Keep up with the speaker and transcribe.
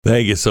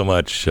Thank you so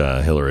much,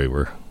 Hillary.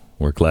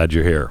 We're glad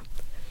you're here.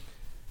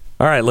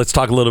 All right, let's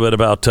talk a little bit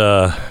about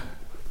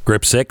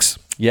Grip 6.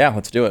 Yeah,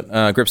 let's do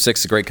it. Grip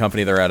 6 is a great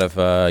company. They're out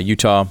of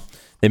Utah.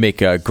 They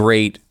make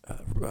great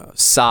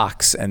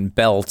socks and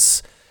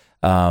belts.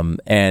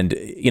 And,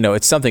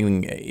 it's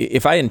something,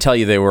 if I didn't tell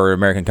you they were an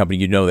American company,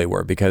 you'd know they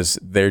were, because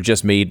they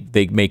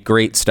make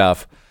great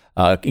stuff.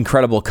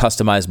 Incredible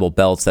customizable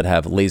belts that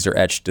have laser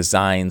etched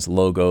designs,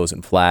 logos,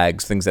 and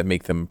flags, things that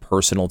make them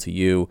personal to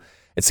you.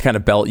 It's the kind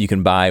of belt you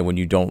can buy when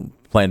you don't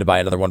plan to buy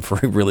another one for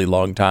a really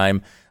long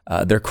time.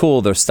 They're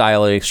cool, they're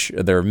stylish,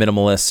 they're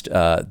minimalist,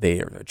 they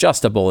are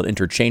adjustable and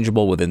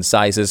interchangeable within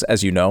sizes.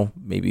 As you know,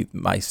 maybe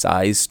my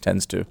size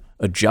tends to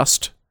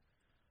adjust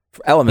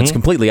for elements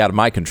completely out of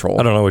my control.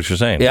 I don't know what you're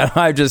saying. Yeah,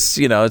 I just,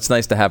 it's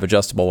nice to have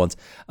adjustable ones.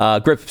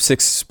 Grip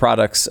 6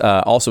 products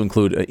also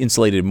include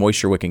insulated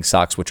moisture wicking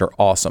socks, which are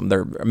awesome.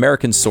 They're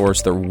American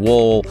sourced, they're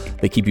wool,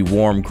 they keep you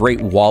warm,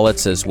 great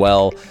wallets as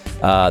well.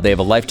 They have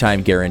a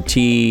lifetime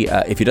guarantee.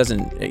 If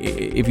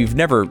you've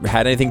never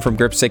had anything from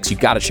Grip 6, you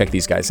got to check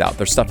these guys out.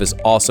 Their stuff is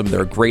awesome.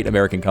 They're a great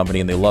American company,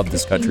 and they love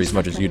this country as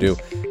much as you do.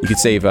 You can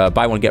save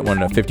buy one, get one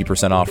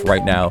 50% off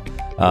right now.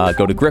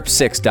 Go to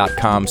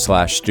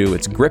grip6.com/stew.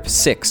 It's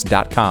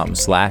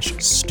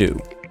grip6.com/stew.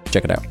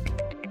 Check it out.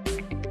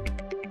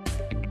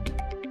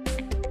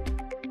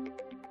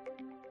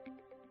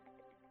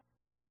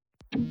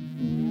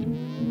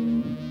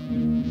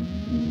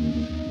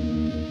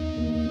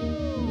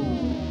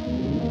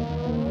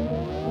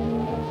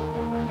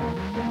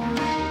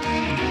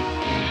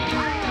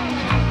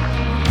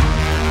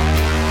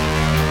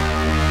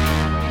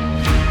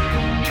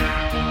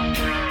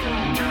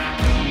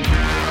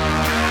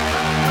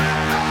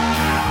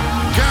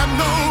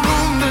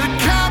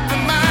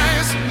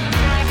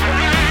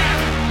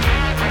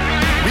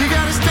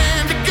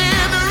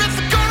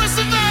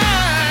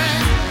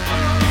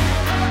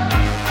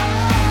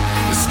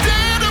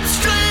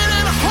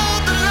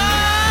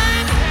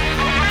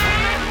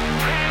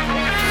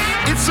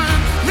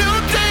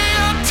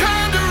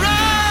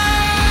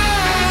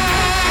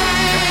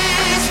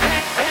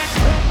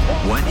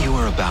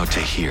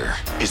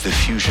 Is the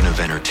fusion of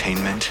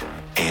entertainment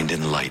and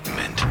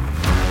enlightenment.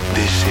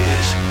 This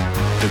is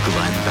the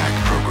Glenn Beck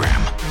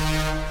Program.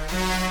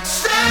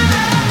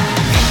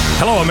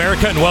 Hello,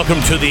 America, and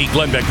welcome to the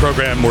Glenn Beck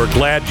Program. We're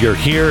glad you're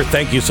here.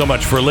 Thank you so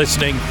much for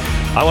listening.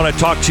 I want to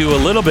talk to you a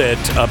little bit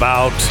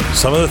about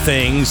some of the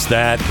things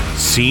that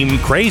seem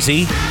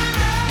crazy,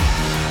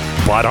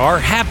 but are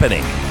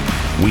happening.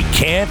 We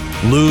can't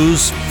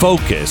lose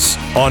focus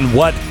on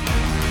what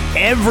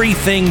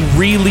everything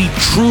really,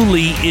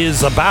 truly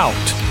is about.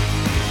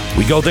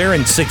 We go there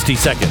in 60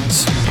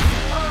 seconds.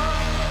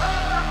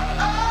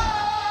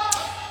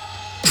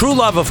 True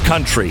love of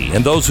country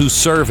and those who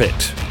serve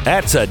it.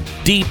 That's a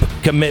deep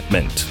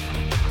commitment.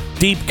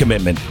 Deep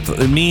commitment.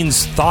 It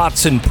means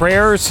thoughts and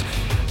prayers.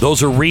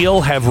 Those are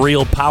real, have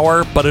real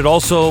power, but it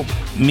also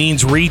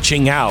means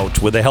reaching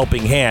out with a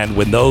helping hand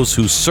when those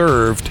who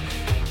served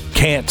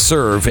can't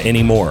serve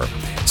anymore.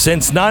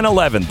 Since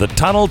 9/11, the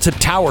Tunnel to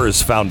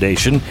Towers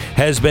Foundation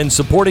has been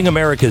supporting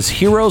America's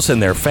heroes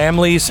and their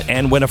families,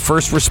 and when a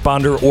first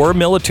responder or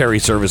military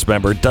service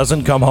member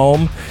doesn't come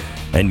home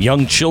and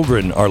young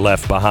children are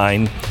left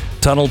behind,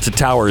 Tunnel to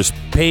Towers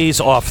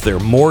pays off their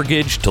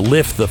mortgage to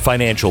lift the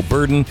financial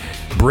burden,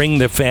 bring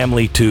the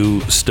family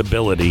to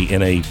stability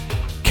in a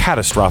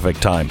catastrophic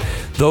time.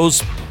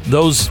 Those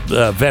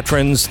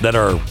veterans that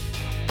are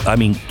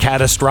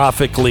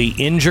catastrophically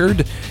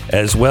injured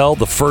as well,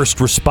 the first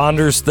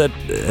responders that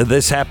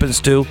this happens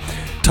to.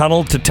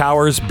 Tunnel to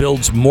Towers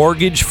builds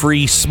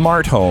mortgage-free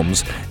smart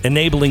homes,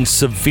 enabling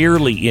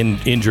severely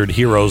injured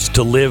heroes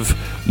to live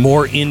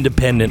more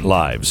independent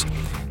lives.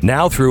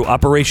 Now, through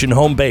Operation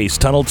Home Base,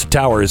 Tunnel to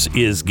Towers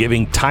is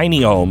giving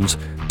tiny homes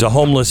to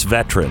homeless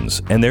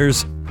veterans, and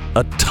there's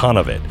a ton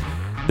of it.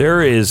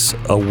 There is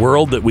a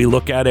world that we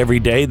look at every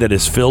day that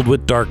is filled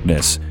with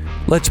darkness.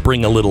 Let's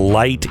bring a little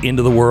light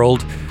into the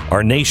world.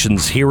 Our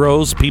nation's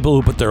heroes, people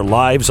who put their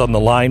lives on the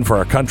line for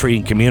our country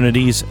and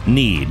communities,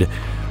 need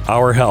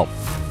our help.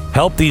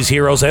 Help these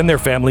heroes and their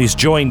families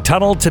join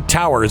Tunnel to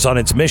Towers on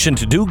its mission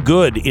to do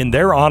good in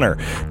their honor.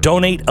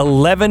 Donate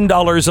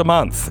 $11 a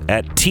month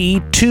at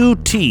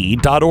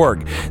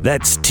T2T.org.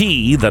 That's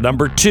T2T.org.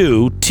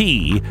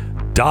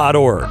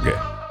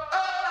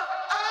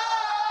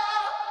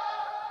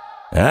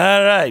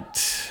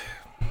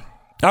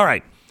 All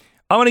right.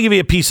 I want to give you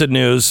a piece of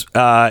news,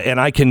 and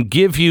I can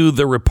give you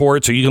the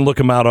reports, or you can look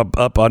them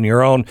up on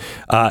your own.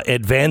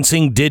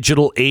 Advancing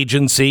Digital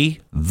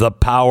Agency, the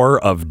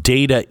power of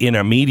data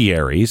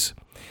intermediaries,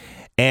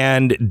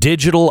 and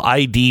Digital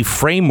ID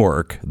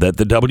Framework that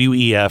the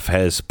WEF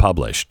has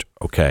published.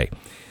 Okay,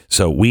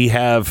 so we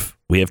have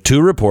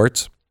two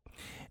reports,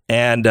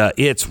 and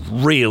it's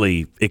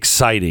really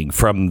exciting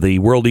from the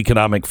World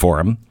Economic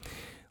Forum.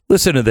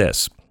 Listen to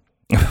this.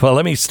 Well,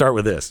 let me start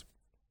with this.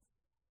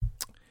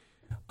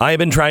 I have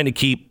been trying to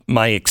keep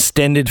my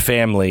extended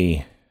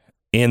family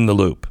in the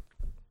loop,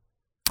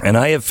 and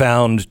I have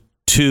found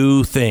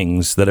two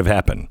things that have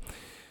happened.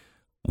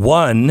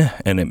 One,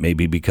 and it may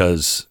be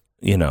because,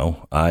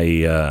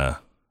 I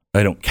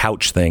don't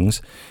couch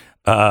things.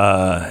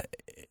 One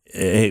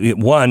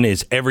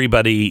is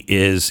everybody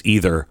is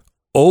either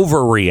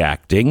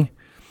overreacting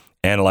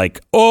and like,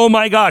 oh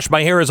my gosh,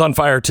 my hair is on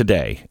fire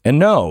today. And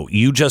no,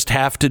 you just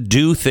have to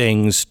do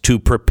things to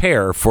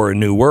prepare for a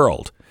new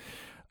world.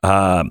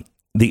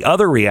 The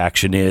other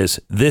reaction is,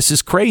 this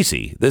is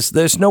crazy.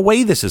 There's no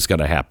way this is going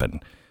to happen.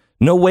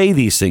 No way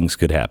these things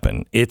could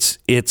happen. It's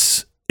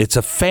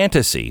a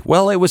fantasy.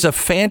 Well, it was a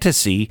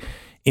fantasy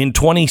in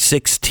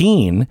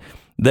 2016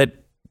 that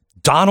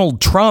Donald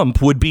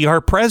Trump would be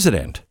our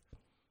president.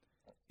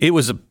 It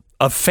was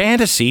a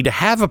fantasy to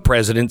have a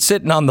president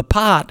sitting on the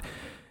pot,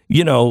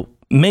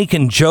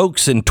 making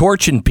jokes and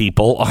torching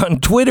people on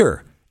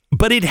Twitter.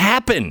 But it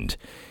happened.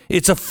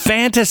 It's a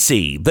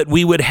fantasy that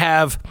we would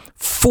have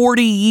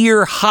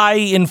 40-year high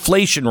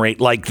inflation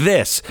rate like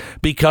this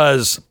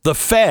because the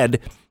Fed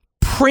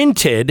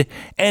printed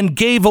and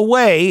gave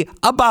away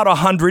about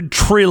 $100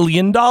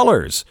 trillion.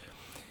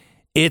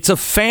 It's a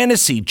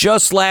fantasy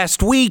just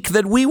last week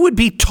that we would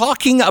be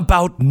talking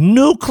about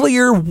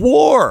nuclear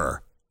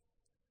war.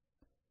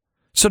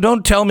 So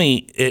don't tell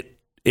me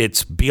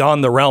it's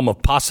beyond the realm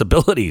of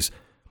possibilities.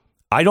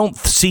 I don't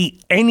see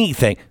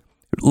anything.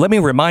 Let me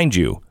remind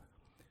you,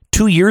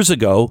 2 years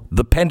ago,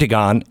 the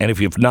Pentagon, and if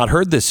you've not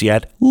heard this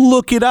yet,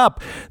 look it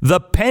up. The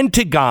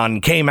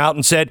Pentagon came out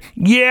and said,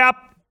 yep,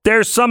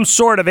 there's some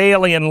sort of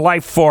alien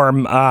life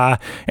form,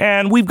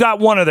 and we've got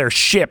one of their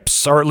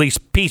ships, or at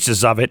least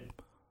pieces of it.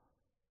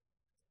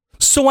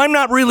 So I'm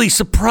not really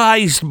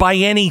surprised by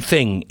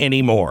anything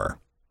anymore.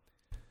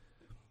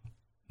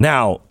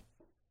 Now,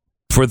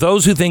 for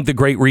those who think the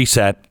Great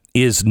Reset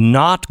is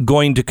not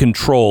going to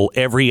control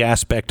every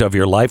aspect of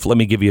your life, let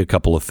me give you a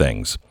couple of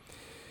things.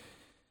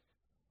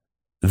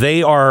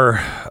 They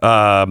are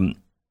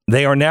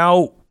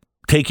now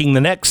taking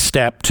the next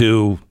step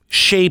to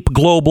shape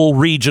global,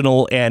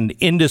 regional, and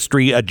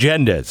industry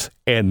agendas,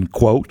 end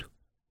quote,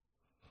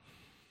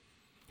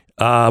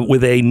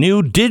 with a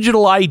new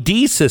digital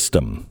ID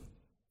system.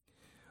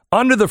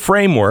 Under the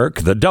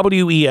framework, the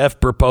WEF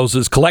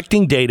proposes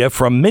collecting data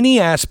from many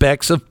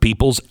aspects of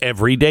people's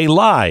everyday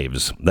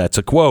lives. That's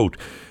a quote.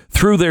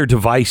 Through their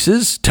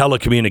devices,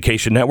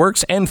 telecommunication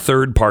networks, and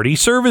third-party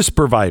service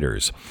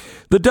providers.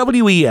 The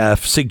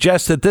WEF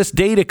suggests that this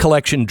data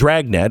collection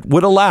dragnet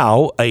would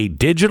allow a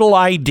digital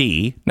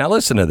ID. Now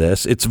listen to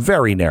this. It's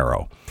very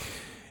narrow.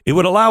 It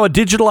would allow a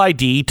digital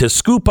ID to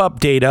scoop up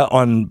data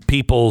on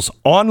people's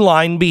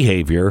online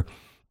behavior,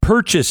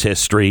 purchase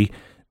history,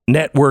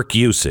 network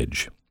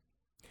usage,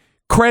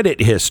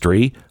 credit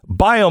history,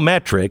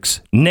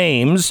 biometrics,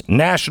 names,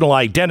 national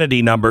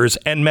identity numbers,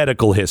 and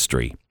medical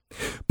history.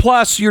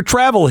 Plus your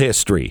travel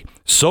history,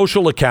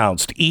 social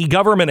accounts,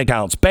 e-government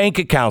accounts, bank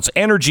accounts,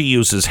 energy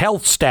uses,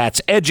 health stats,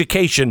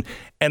 education,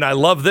 and I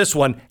love this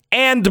one,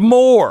 and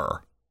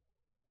more.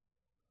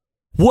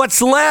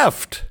 What's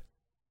left?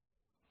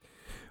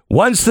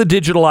 Once the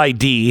digital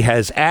ID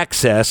has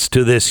access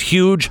to this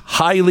huge,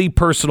 highly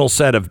personal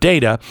set of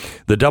data,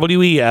 the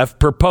WEF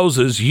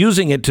proposes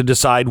using it to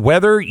decide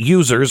whether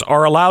users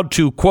are allowed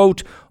to,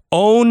 quote,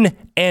 own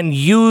and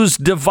use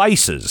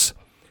devices,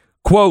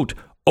 quote,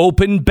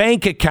 open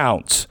bank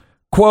accounts,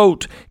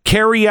 quote,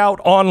 carry out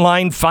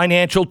online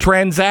financial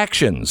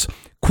transactions,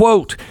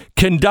 quote,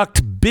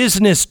 conduct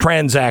business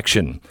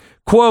transaction,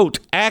 quote,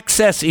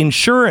 access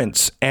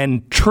insurance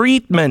and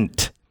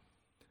treatment,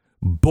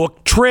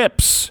 book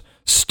trips,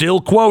 still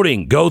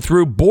quoting, go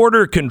through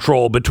border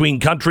control between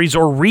countries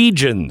or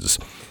regions,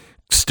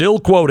 still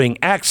quoting,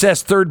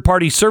 access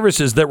third-party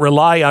services that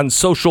rely on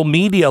social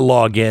media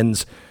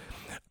logins,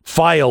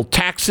 file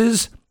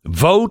taxes,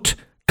 vote,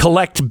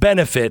 collect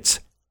benefits,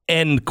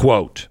 end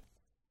quote.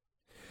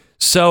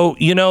 So,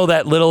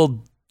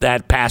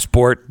 that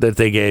passport that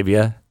they gave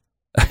you,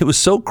 it was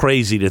so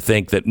crazy to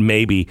think that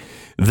maybe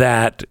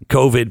that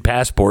COVID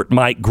passport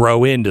might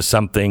grow into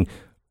something,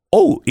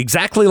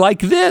 exactly like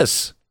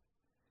this.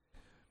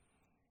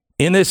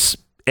 In this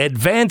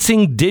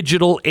advancing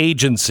digital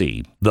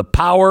agency, the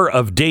power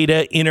of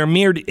data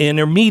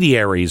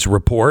intermediaries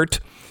report,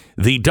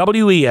 the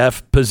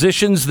WEF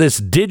positions this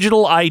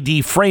digital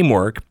ID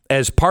framework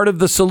as part of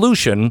the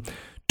solution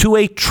to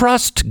a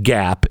trust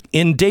gap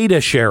in data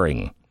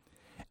sharing,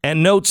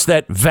 and notes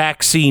that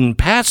vaccine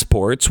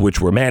passports, which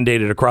were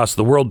mandated across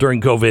the world during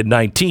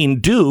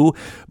COVID-19, do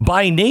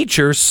by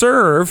nature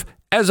serve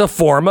as a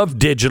form of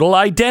digital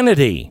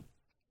identity.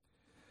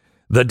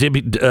 The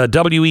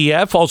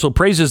WEF also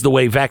praises the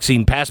way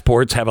vaccine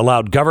passports have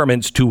allowed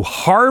governments to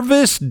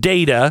harvest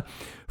data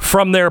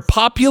from their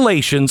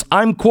populations,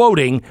 I'm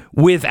quoting,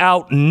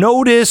 without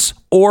notice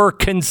or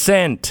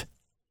consent.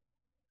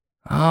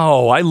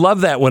 Oh, I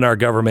love that when our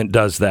government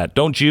does that,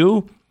 don't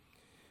you?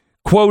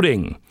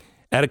 Quoting,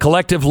 at a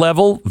collective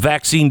level,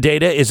 vaccine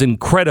data is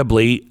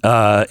incredible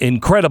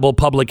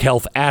public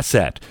health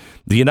asset.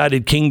 The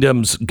United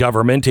Kingdom's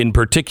government in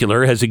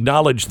particular has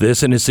acknowledged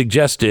this and has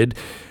suggested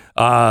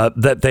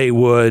that they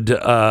would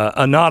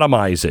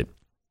anonymize it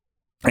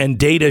and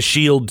data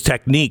shield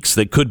techniques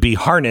that could be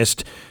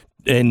harnessed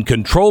in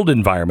controlled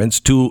environments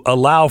to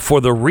allow for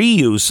the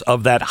reuse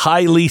of that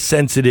highly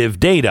sensitive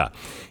data.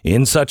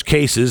 In such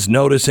cases,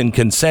 notice and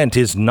consent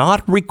is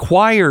not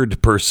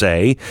required per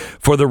se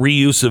for the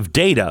reuse of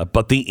data,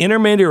 but the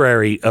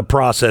intermediary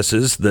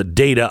processes the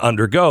data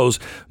undergoes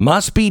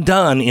must be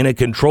done in a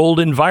controlled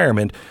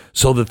environment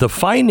so that the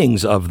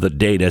findings of the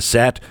data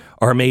set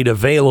are made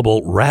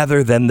available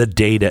rather than the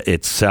data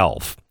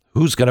itself.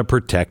 Who's going to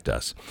protect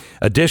us?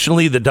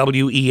 Additionally, the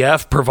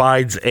WEF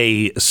provides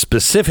a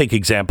specific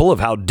example of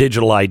how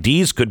digital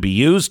IDs could be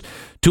used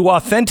to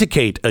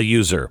authenticate a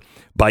user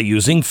by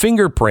using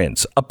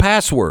fingerprints, a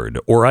password,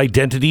 or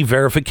identity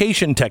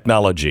verification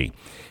technology,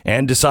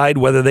 and decide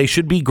whether they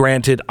should be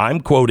granted,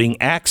 I'm quoting,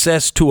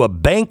 access to a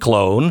bank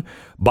loan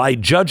by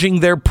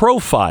judging their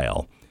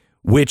profile,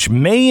 which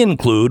may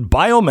include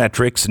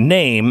biometrics,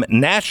 name,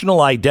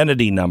 national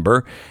identity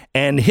number,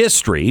 and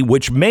history,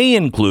 which may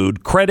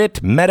include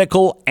credit,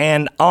 medical,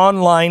 and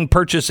online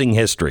purchasing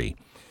history.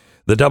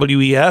 The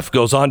WEF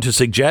goes on to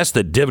suggest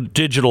that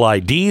digital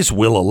IDs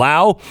will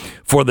allow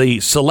for the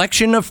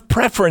selection of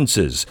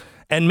preferences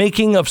and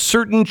making of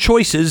certain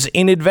choices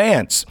in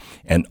advance,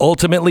 and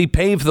ultimately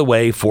pave the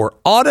way for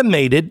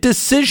automated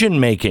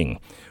decision-making,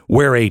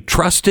 where a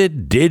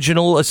trusted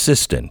digital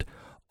assistant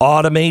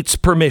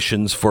automates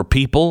permissions for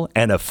people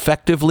and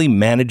effectively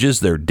manages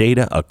their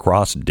data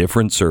across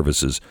different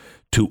services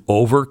to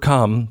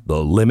overcome the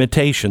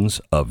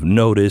limitations of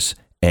notice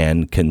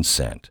and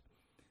consent.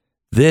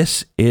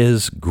 This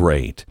is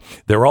great.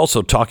 They're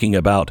also talking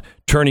about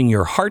turning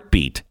your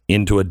heartbeat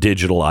into a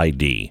digital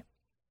ID.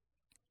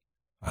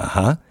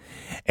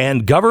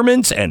 And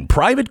governments and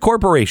private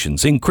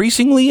corporations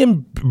increasingly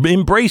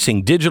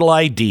embracing digital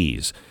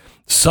IDs.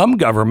 Some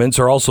governments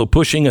are also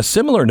pushing a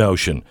similar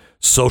notion,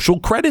 social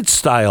credit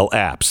style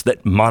apps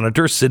that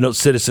monitor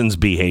citizens'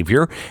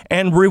 behavior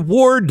and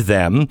reward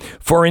them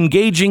for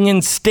engaging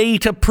in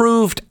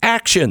state-approved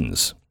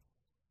actions.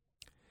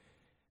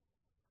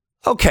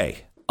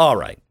 Okay. All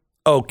right.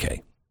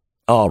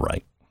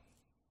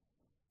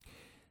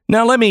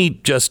 Now, let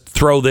me just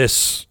throw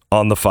this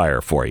on the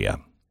fire for you.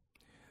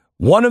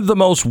 One of the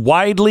most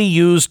widely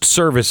used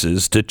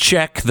services to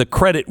check the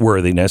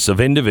creditworthiness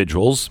of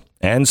individuals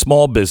and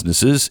small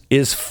businesses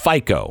is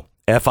FICO,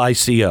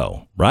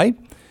 F-I-C-O, right?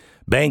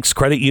 Banks,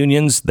 credit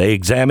unions, they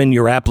examine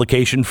your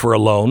application for a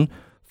loan.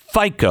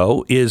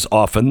 FICO is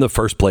often the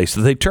first place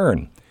that they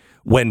turn.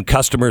 When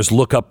customers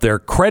look up their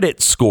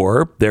credit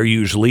score, they're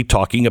usually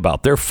talking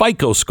about their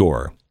FICO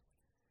score.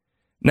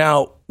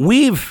 Now,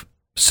 we've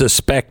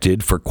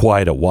suspected for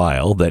quite a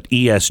while that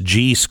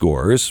ESG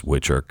scores,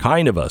 which are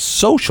kind of a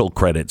social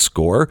credit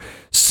score,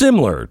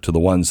 similar to the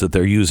ones that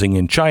they're using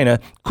in China,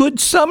 could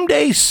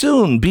someday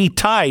soon be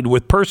tied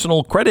with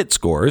personal credit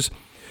scores,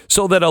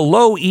 so that a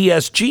low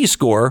ESG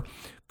score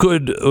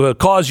could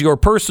cause your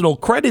personal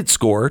credit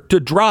score to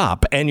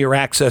drop and your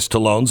access to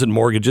loans and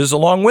mortgages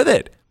along with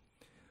it.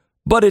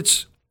 But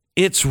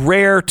it's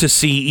rare to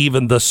see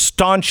even the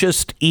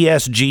staunchest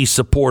ESG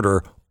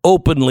supporter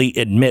openly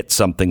admit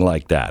something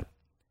like that.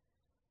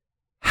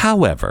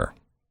 However,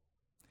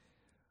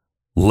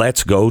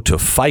 let's go to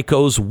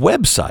FICO's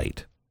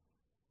website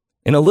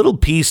in a little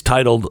piece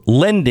titled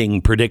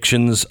Lending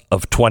Predictions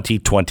of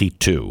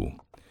 2022,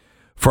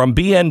 from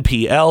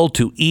BNPL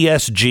to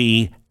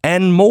ESG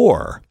and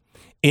more,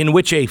 in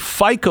which a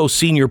FICO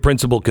senior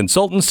principal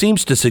consultant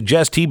seems to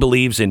suggest he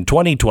believes in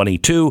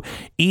 2022,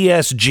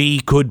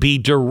 ESG could be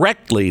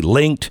directly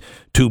linked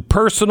to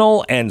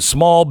personal and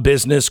small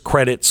business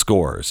credit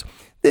scores.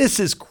 This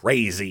is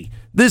crazy.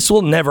 This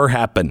will never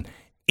happen.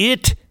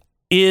 It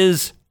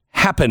is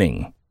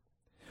happening.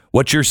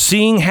 What you're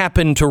seeing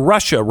happen to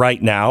Russia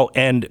right now,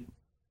 and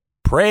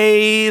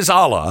praise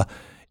Allah,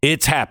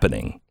 it's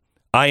happening.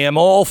 I am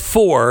all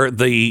for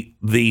the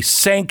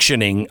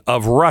sanctioning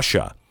of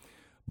Russia.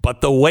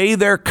 But the way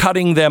they're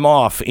cutting them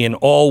off in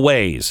all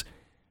ways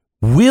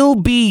will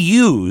be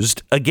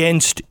used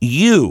against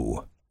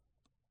you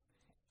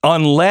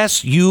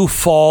unless you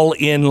fall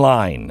in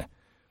line.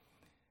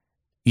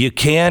 You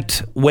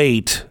can't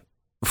wait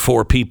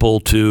for people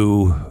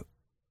to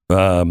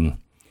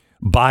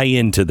buy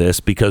into this,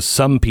 because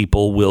some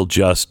people will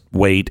just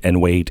wait,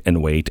 and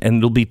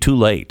it'll be too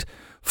late.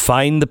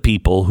 Find the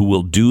people who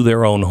will do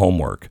their own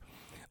homework.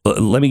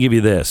 Let me give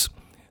you this.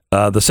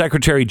 The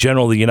Secretary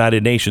General of the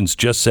United Nations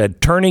just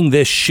said turning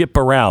this ship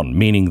around,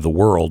 meaning the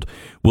world,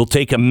 will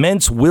take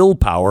immense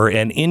willpower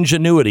and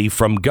ingenuity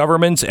from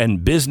governments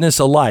and business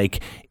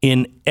alike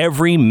in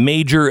every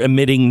major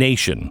emitting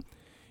nation.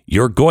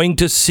 You're going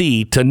to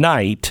see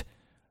tonight,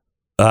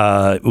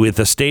 with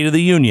the State of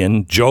the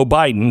Union, Joe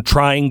Biden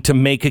trying to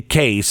make a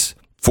case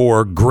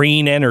for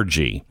green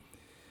energy.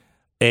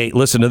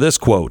 Listen to this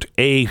quote.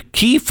 A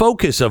key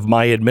focus of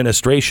my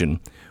administration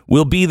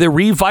will be the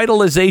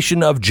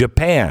revitalization of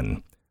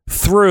Japan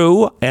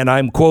through, and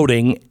I'm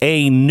quoting,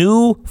 a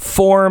new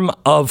form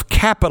of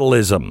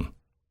capitalism.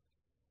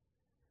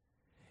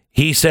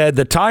 He said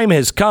the time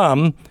has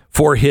come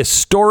for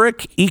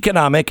historic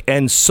economic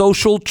and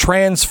social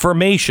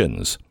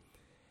transformations,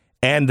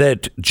 and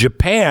that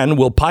Japan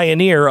will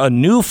pioneer a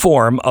new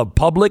form of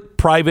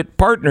public-private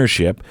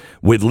partnership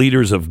with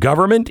leaders of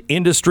government,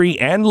 industry,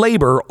 and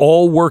labor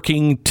all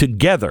working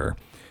together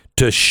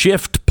to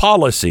shift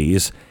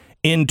policies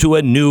into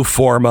a new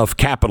form of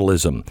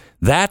capitalism.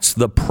 That's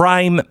the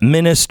Prime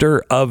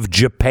Minister of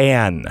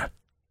Japan.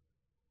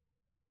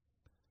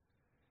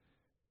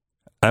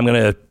 I'm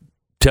going to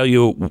tell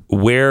you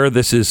where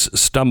this is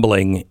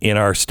stumbling in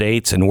our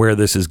states and where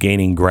this is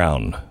gaining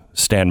ground.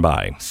 Stand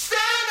by.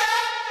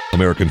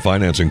 American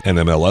Financing,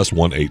 NMLS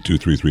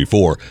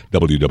 182334,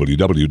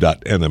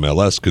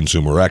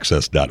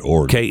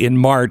 www.nmlsconsumeraccess.org. Okay, in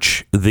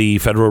March, the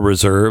Federal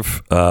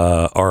Reserve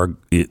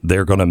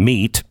they're going to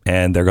meet,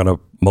 and they're going to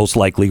most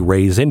likely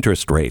raise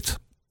interest rates.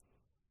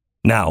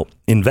 Now,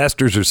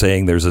 investors are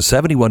saying there's a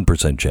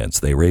 71% chance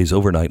they raise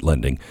overnight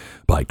lending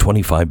by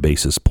 25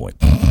 basis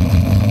points.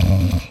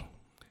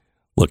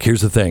 Look,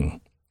 here's the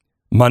thing.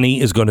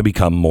 Money is going to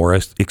become more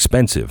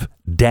expensive.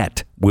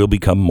 Debt will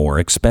become more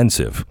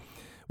expensive.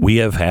 We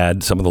have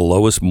had some of the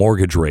lowest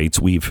mortgage rates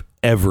we've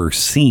ever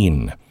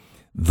seen.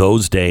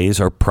 Those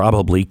days are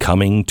probably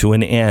coming to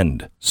an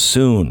end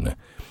soon.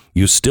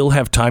 You still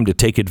have time to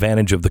take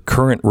advantage of the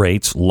current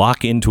rates,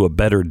 lock into a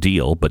better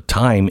deal, but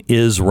time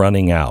is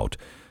running out.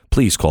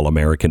 Please call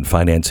American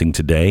Financing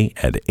today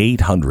at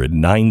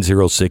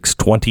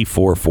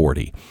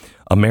 800-906-2440.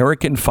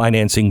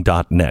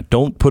 AmericanFinancing.net.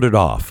 Don't put it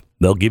off.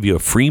 They'll give you a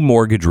free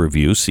mortgage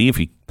review. See if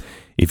you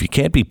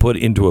can't be put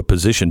into a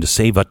position to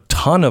save a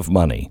ton of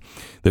money.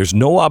 There's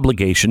no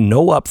obligation,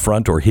 no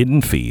upfront or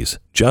hidden fees,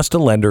 just a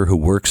lender who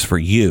works for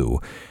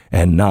you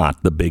and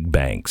not the big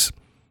banks.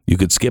 You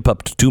could skip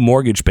up to 2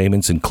 mortgage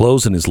payments and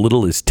close in as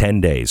little as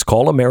 10 days.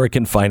 Call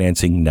American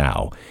Financing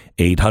now,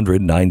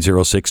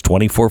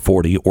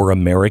 800-906-2440 or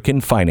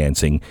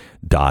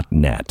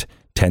AmericanFinancing.net.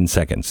 10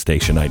 seconds,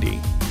 station ID.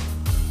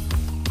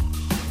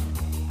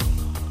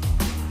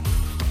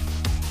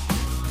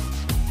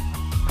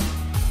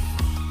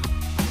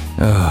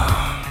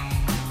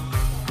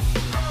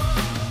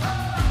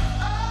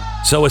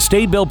 So a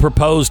state bill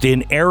proposed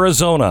in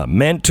Arizona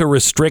meant to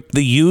restrict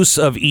the use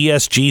of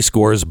ESG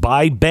scores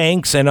by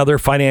banks and other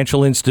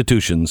financial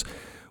institutions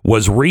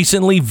was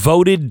recently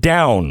voted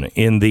down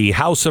in the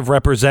House of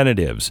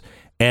Representatives,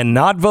 and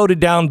not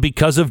voted down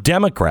because of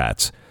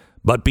Democrats,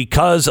 but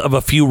because of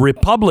a few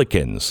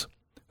Republicans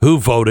who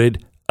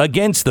voted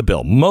against the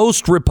bill.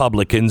 Most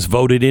Republicans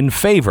voted in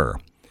favor.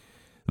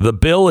 The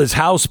bill is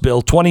House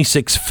Bill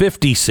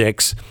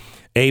 2656.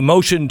 A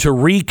motion to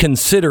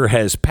reconsider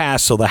has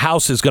passed, so the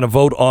House is going to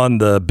vote on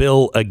the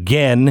bill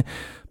again,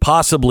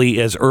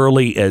 possibly as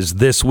early as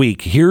this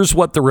week. Here's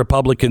what the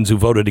Republicans who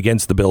voted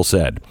against the bill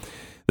said.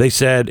 They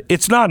said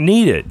it's not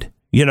needed.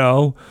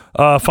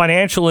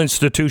 Financial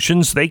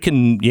institutions, they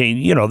can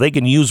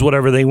use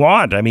whatever they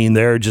want. I mean,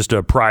 they're just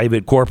a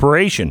private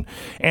corporation.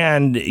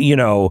 And, they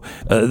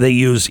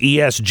use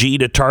ESG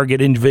to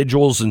target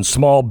individuals and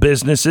small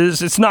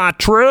businesses. It's not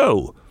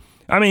true.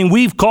 I mean,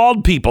 we've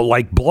called people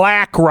like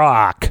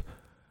BlackRock.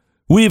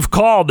 We've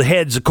called the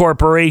heads of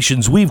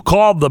corporations. We've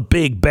called the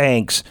big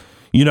banks,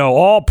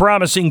 all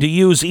promising to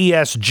use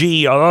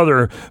ESG or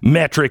other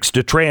metrics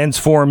to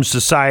transform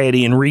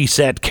society and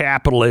reset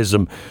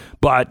capitalism.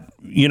 But,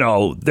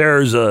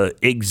 there's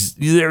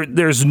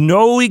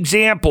no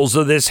examples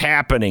of this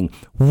happening.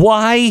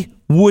 Why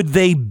would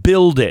they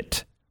build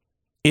it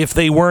if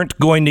they weren't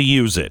going to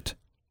use it?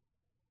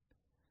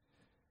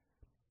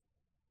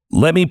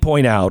 Let me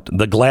point out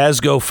the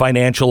Glasgow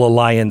Financial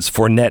Alliance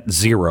for Net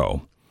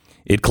Zero.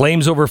 It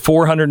claims over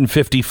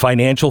 450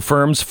 financial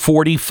firms,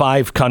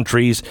 45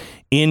 countries,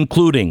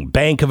 including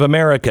Bank of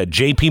America,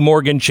 JP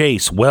Morgan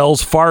Chase,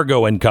 Wells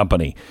Fargo and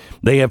Company.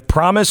 They have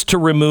promised to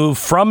remove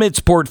from its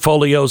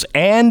portfolios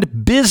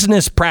and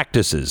business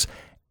practices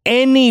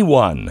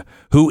anyone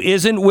who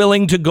isn't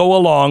willing to go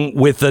along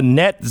with the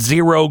net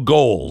zero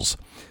goals.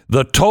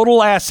 The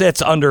total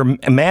assets under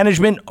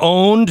management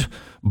owned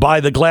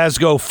by the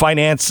Glasgow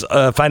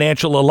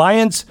Financial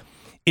Alliance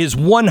is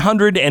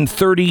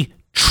 $130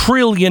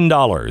 trillion.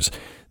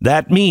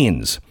 That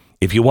means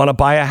if you want to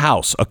buy a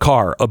house, a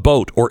car, a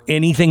boat, or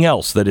anything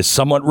else that is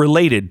somewhat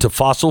related to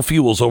fossil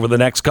fuels over the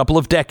next couple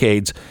of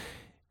decades,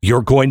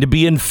 you're going to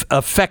be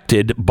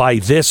affected by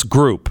this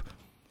group.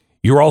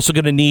 You're also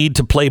going to need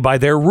to play by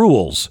their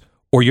rules,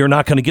 or you're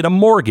not going to get a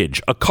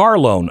mortgage, a car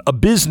loan, a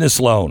business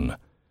loan.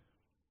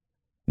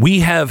 We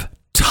have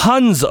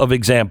tons of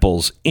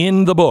examples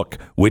in the book,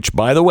 which,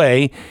 by the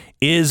way,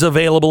 is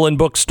available in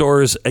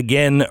bookstores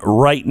again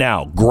right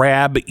now.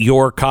 Grab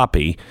your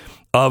copy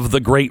of The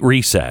Great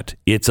Reset.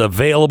 It's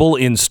available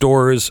in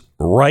stores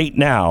right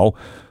now.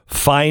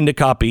 Find a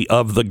copy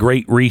of The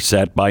Great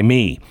Reset by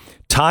me.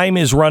 Time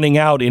is running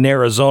out in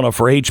Arizona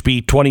for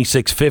HB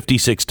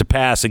 2656 to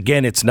pass.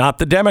 Again, it's not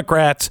the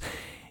Democrats.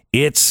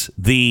 It's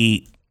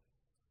the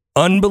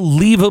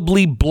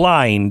unbelievably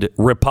blind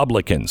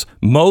Republicans.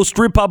 Most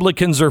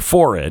Republicans are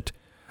for it.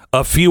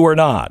 A few are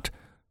not.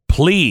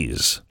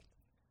 Please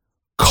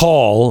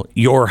call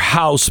your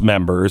House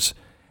members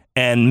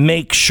and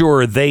make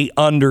sure they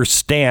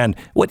understand.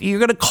 What, you're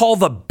going to call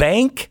the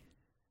bank?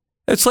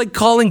 It's like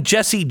calling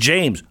Jesse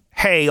James.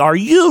 Hey, are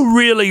you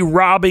really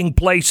robbing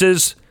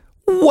places?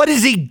 What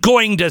is he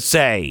going to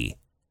say?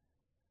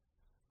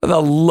 For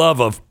the love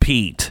of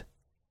Pete.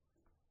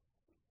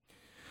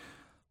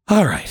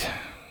 All right.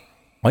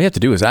 All you have to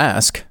do is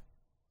ask.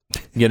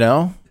 You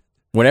know?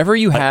 Whenever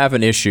you have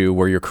an issue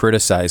where you're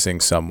criticizing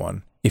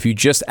someone, if you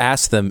just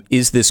ask them,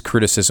 is this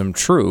criticism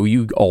true?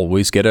 You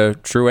always get a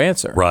true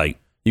answer. Right.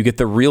 You get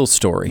the real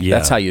story. Yeah.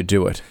 That's how you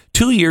do it.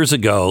 2 years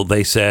ago,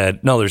 they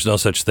said, no, there's no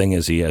such thing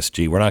as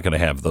ESG. We're not going to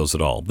have those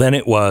at all. Then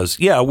it was,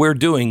 yeah, we're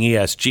doing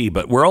ESG,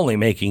 but we're only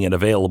making it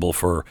available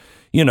for,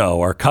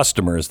 our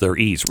customers, their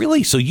ease.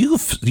 Really? So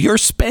you're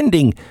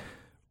spending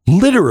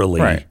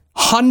literally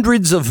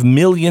hundreds of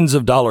millions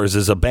of dollars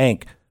as a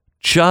bank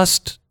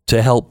just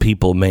to help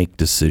people make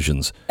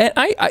decisions. And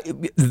I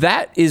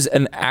that is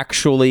an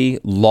actually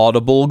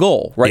laudable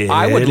goal, right?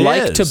 I would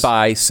like to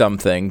buy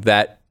something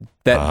that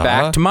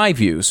backed my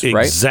views,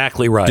 right?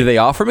 Exactly right. Do they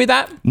offer me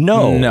that?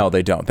 No,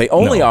 they don't. They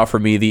only offer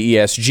me the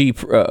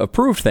ESG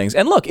approved things.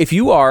 And look, if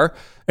you are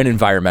an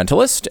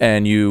environmentalist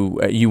and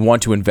you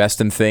want to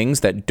invest in things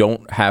that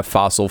don't have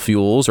fossil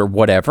fuels or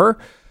whatever,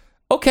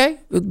 okay,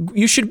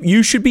 you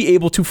should be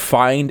able to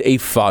find a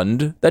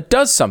fund that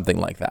does something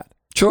like that.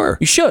 Sure.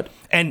 You should.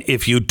 And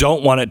if you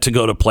don't want it to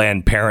go to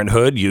Planned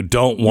Parenthood, you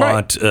don't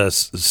want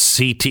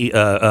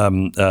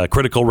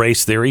critical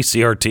race theory,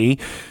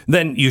 CRT,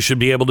 then you should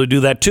be able to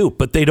do that too.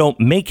 But they don't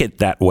make it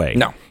that way.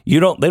 No. They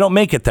don't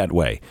make it that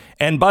way.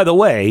 And by the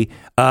way,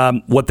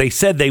 what they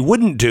said they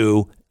wouldn't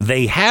do,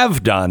 they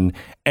have done.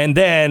 And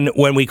then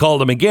when we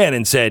called them again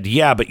and said,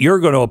 yeah, but you're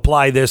going to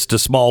apply this to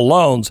small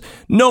loans.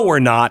 No, we're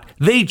not.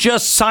 They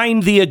just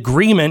signed the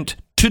agreement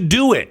to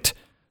do it.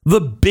 The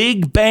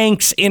big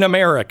banks in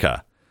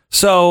America.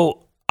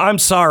 So I'm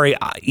sorry,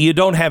 you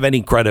don't have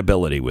any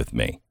credibility with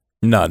me.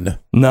 None.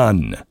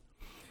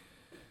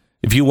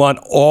 If you want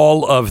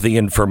all of the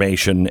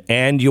information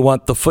and you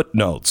want the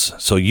footnotes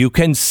so you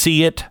can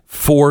see it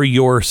for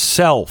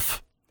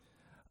yourself,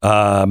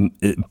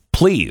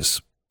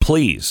 please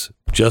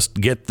just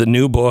get the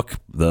new book.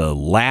 The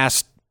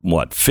last,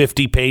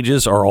 50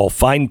 pages are all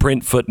fine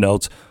print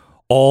footnotes.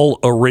 All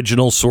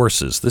original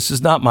sources. This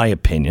is not my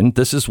opinion.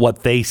 This is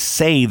what they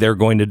say they're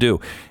going to do.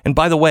 And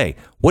by the way,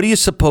 what do you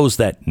suppose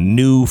that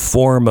new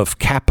form of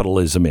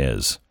capitalism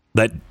is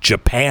that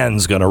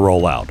Japan's going to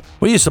roll out?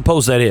 What do you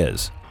suppose that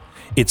is?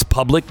 It's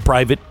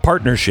public-private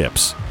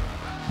partnerships.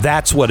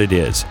 That's what it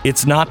is.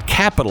 It's not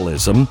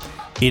capitalism.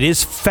 It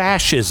is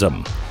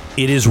fascism.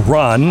 It is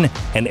run,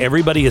 and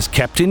everybody is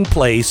kept in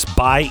place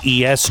by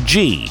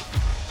ESG.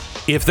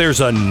 If there's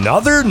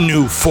another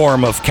new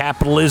form of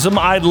capitalism,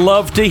 I'd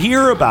love to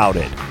hear about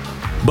it.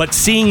 But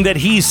seeing that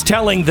he's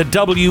telling the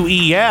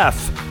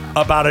WEF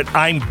about it,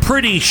 I'm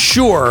pretty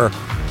sure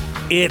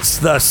it's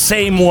the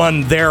same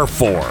one,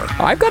 therefore.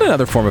 I've got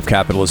another form of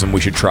capitalism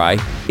we should try.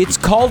 It's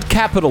called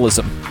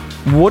capitalism.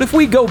 What if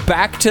we go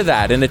back to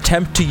that and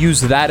attempt to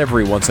use that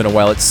every once in a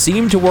while? It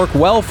seemed to work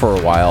well for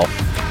a while.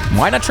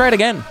 Why not try it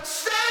again?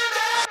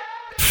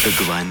 The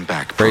Glenn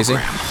Beck Crazy?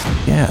 Program.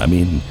 Yeah, I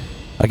mean,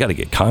 I got to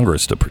get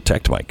Congress to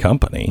protect my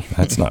company.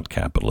 That's not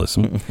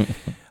capitalism.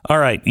 All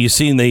right. You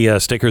seen the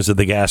stickers of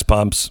the gas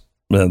pumps?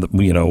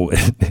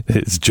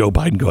 It's Joe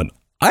Biden going,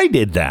 I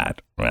did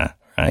that.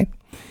 Right.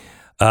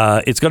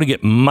 It's going to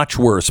get much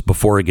worse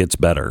before it gets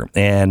better.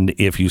 And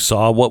if you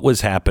saw what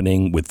was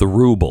happening with the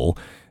ruble,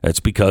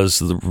 it's because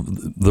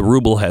the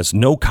ruble has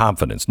no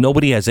confidence.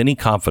 Nobody has any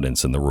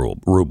confidence in the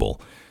ruble.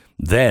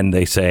 Then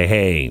they say,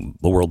 hey,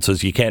 the world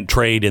says you can't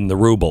trade in the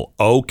ruble.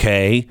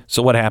 Okay.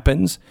 So what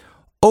happens?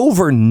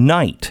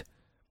 Overnight,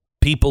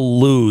 people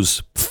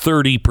lose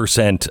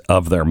 30%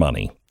 of their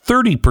money.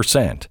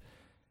 30%.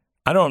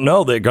 I don't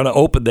know.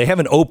 They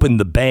haven't opened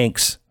the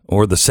banks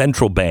or the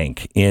central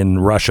bank in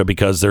Russia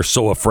because they're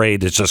so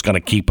afraid it's just going to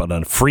keep it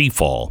on free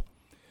fall.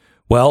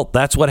 Well,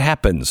 that's what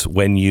happens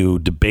when you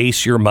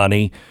debase your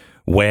money,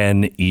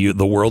 when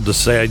the world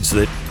decides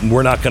that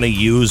we're not going to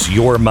use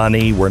your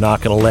money, we're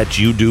not going to let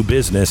you do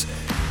business.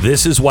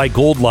 This is why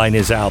Goldline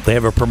is out. They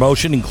have a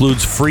promotion,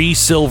 includes free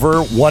silver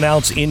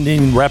 1-ounce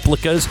Indian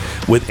replicas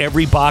with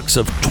every box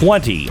of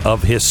 20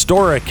 of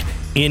historic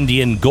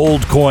Indian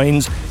gold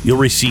coins. You'll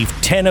receive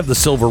 10 of the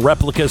silver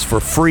replicas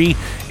for free.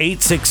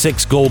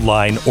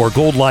 866-GOLDLINE or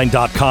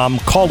goldline.com.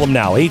 Call them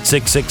now,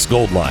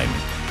 866-GOLDLINE.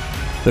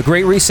 The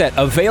Great Reset,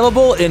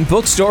 available in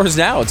bookstores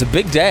now. It's a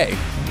big day.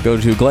 Go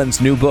to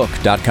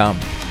glensnewbook.com.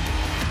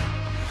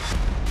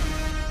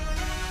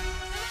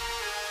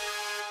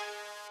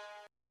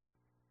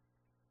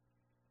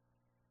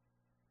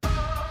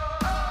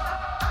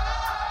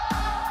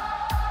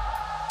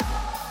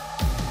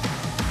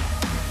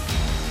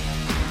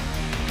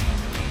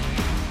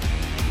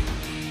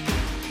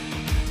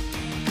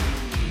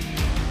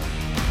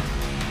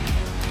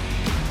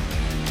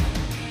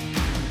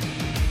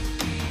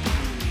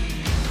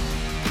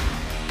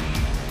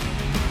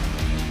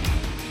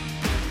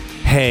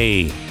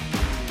 Hey,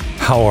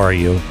 how are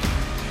you?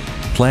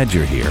 Glad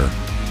you're here.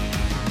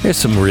 There's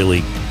some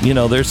really,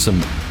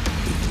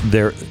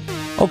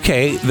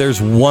 Okay,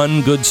 there's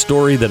one good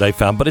story that I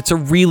found, but it's a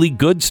really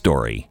good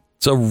story.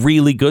 It's a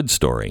really good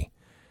story.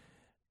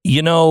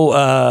 You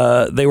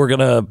know, they were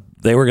gonna,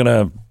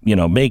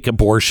 make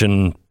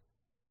abortion,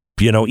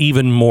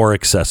 even more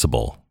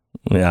accessible.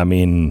 I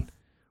mean,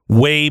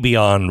 way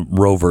beyond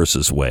Roe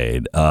versus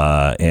Wade.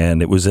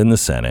 And it was in the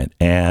Senate.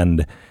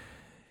 And,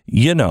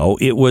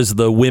 it was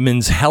the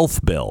women's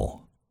health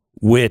bill,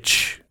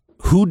 which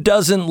who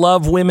doesn't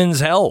love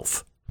women's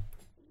health?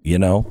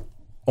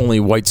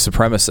 Only white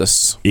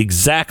supremacists.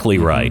 Exactly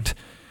right.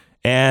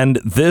 And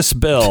this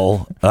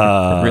bill,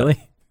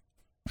 really?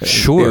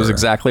 Sure. It was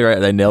exactly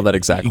right. I nailed that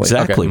exactly.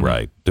 Exactly okay.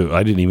 right. Dude,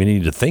 I didn't even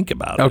need to think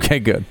about it. Okay,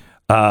 good.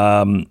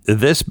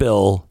 This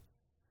bill,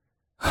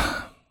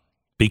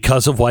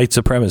 because of white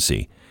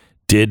supremacy,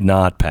 did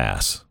not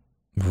pass.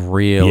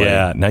 Really?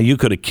 Yeah. Now, you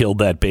could have killed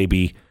that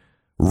baby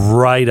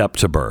right up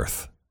to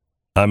birth.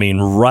 I mean,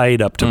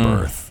 right up to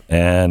birth.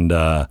 And,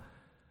 it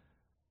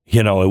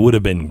would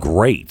have been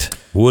great.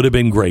 But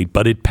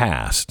it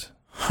passed.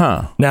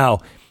 Huh. Now,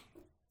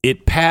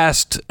 it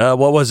passed,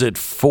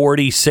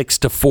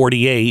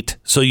 46-48.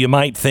 So you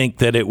might think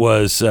that it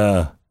was,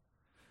 or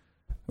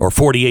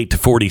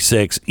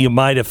 48-46. You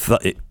might have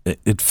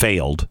it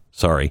failed.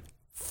 Sorry,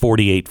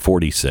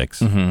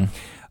 48-46.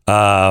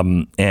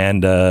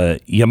 And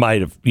you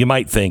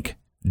might think,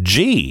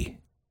 gee,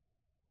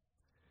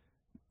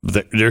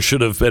 there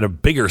should have been a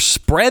bigger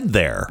spread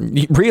there.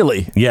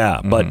 Really? Yeah,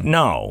 but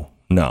no.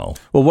 Well,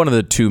 one of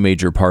the two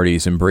major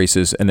parties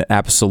embraces an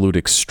absolute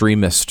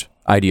extremist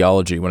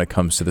ideology when it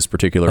comes to this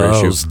particular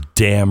issue. Those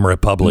damn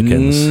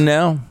Republicans.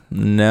 No.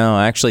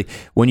 Actually,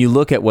 when you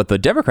look at what the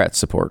Democrats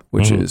support,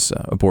 which is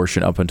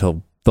abortion up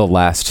until the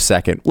last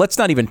second, let's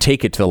not even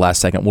take it to the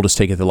last second. We'll just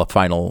take it to the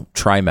final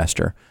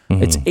trimester.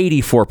 It's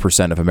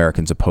 84% of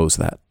Americans oppose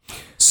that.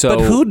 So,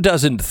 but who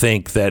doesn't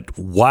think that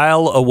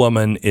while a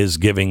woman is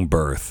giving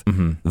birth,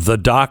 the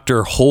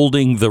doctor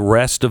holding the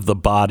rest of the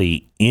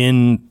body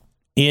in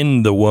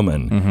the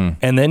woman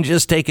and then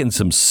just taking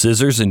some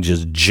scissors and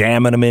just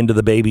jamming them into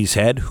the baby's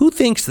head, who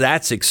thinks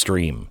that's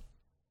extreme?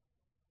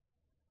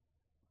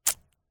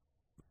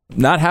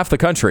 Not half the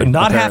country.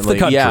 Not half the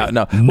country. Yeah,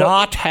 no.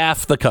 Not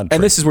half the country.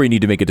 And this is where you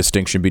need to make a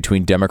distinction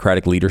between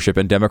Democratic leadership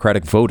and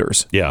Democratic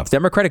voters. Yeah.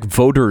 Democratic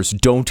voters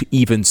don't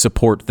even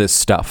support this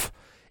stuff.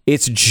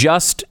 It's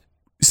just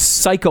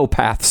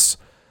psychopaths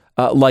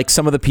like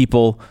some of the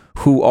people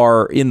who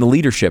are in the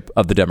leadership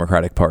of the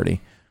Democratic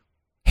Party.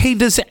 Hey,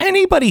 does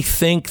anybody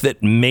think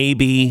that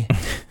maybe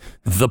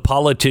the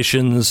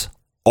politicians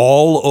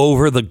all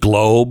over the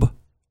globe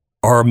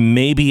are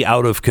maybe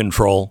out of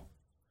control?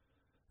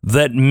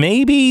 That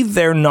maybe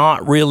they're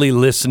not really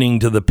listening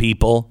to the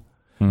people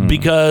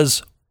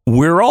because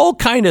we're all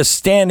kind of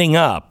standing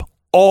up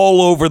all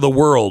over the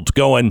world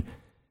going,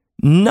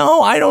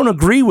 no, I don't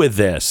agree with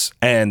this.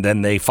 And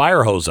then they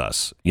fire hose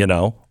us,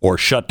 or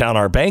shut down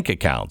our bank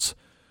accounts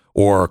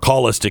or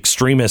call us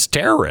extremist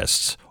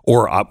terrorists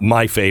or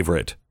my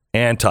favorite,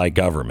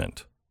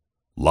 anti-government.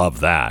 Love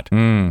that.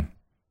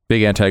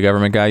 Big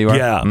anti-government guy you are?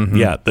 Yeah,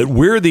 yeah. That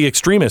we're the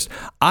extremists.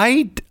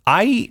 I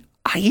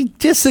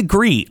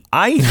disagree.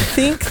 I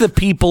think the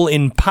people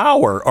in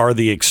power are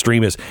the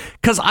extremists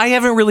because I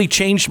haven't really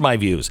changed my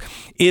views.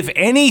 If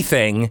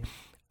anything,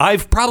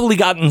 I've probably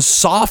gotten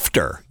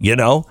softer,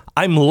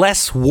 I'm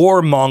less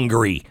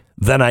warmongery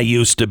than I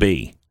used to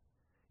be.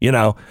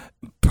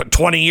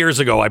 20 years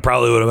ago, I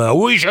probably would have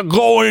been, we should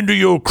go into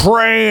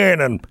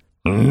Ukraine, and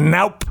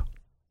nope.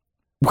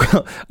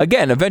 Well,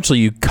 again, eventually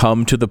you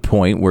come to the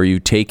point where you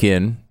take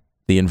in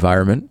the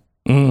environment,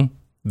 the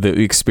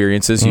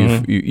experiences,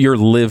 your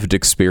lived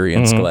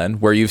experience, Glenn,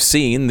 where you've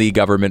seen the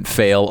government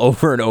fail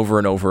over and over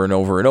and over and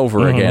over and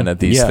over again at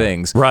these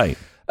things. Right.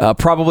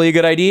 Probably a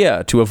good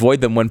idea to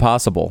avoid them when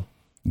possible.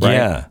 Right?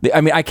 Yeah.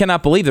 I mean, I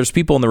cannot believe there's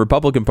people in the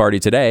Republican Party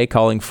today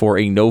calling for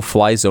a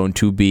no-fly zone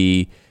to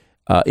be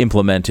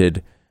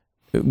implemented,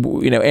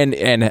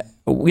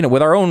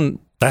 with our own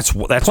That's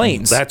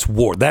planes. That's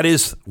war. That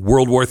is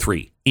World War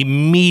III.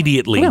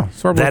 Immediately,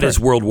 that is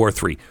World War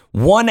III.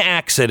 One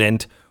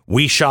accident,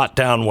 we shot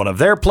down one of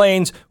their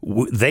planes.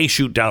 They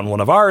shoot down one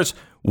of ours.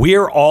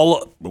 We're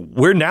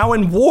now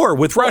in war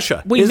with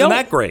Russia. Isn't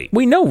that great?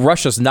 We know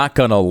Russia's not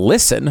going to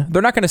listen.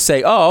 They're not going to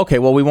say, oh, okay,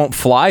 well, we won't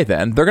fly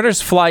then. They're going to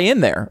just fly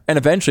in there. And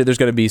eventually there's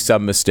going to be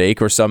some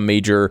mistake or some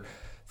major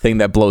thing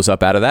that blows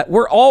up out of that.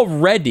 We're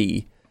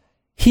already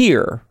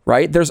here,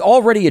 right? There's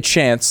already a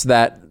chance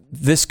that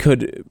this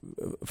could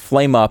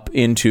flame up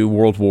into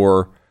World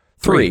War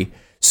III.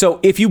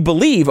 So if you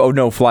believe,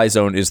 no-fly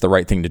zone is the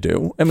right thing to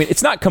do, I mean,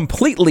 it's not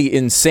completely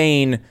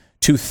insane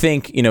to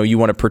think, you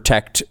want to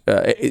protect,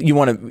 you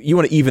want to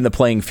even the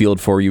playing field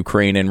for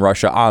Ukraine and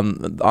Russia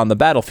on the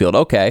battlefield.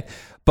 Okay.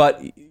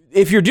 But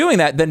if you're doing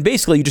that, then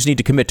basically you just need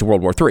to commit to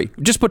World War III.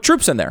 Just put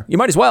troops in there. You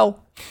might as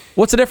well.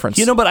 What's the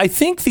difference? But I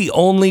think the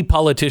only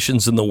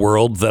politicians in the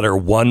world that are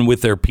one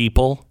with their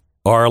people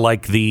are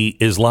like the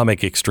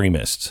Islamic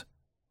extremists.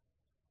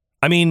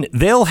 I mean,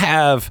 they'll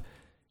have,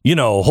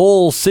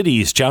 whole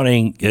cities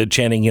chanting, death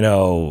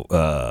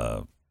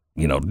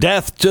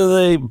to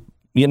the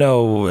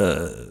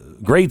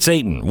great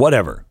Satan,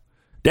 whatever.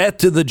 Death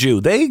to the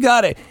Jew. They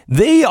got it.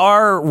 They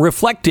are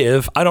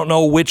reflective. I don't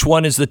know which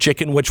one is the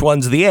chicken, which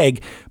one's the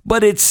egg,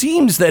 but it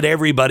seems that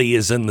everybody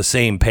is in the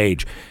same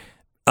page.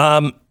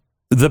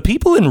 The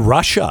people in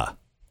Russia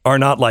are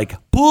not like,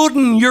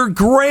 Putin, you're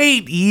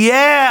great.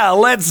 Yeah,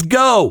 let's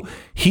go.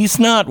 He's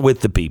not with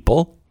the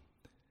people.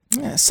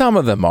 Some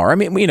of them are. I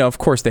mean, of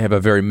course, they have a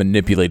very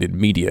manipulated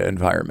media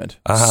environment.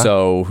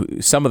 So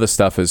some of the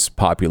stuff is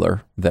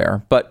popular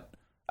there, but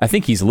I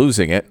think he's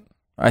losing it.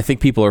 I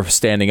think people are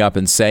standing up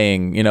and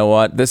saying, you know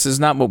what, this is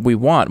not what we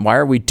want. Why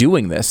are we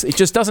doing this? It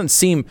just doesn't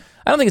seem,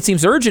 I don't think it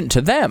seems urgent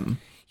to them.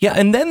 Yeah,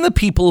 and then the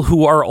people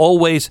who are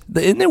always,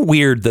 isn't it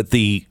weird that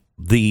the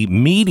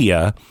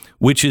media,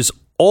 which is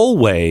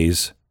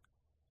always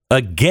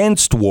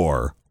against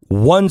war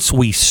once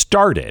we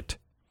start it,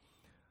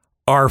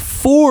 are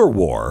for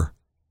war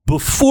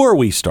before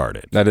we start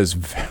it.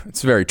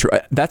 It's very true.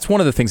 That's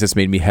one of the things that's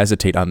made me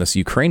hesitate on this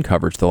Ukraine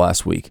coverage the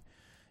last week.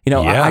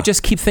 I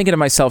just keep thinking to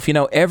myself,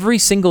 every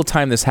single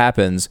time this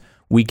happens,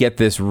 we get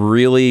this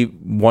really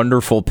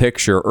wonderful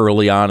picture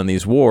early on in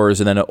these wars,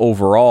 and then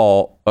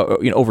overall,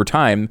 over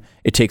time,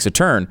 it takes a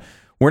turn.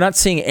 We're not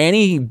seeing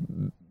any.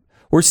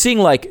 We're seeing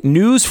like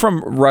news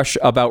from Russia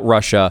about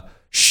Russia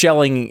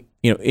shelling,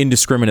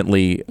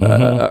 indiscriminately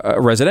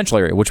a residential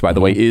area, which, by the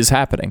way, is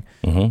happening.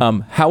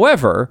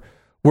 However,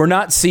 we're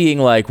not seeing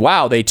like,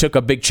 wow, they took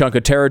a big chunk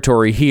of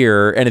territory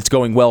here and it's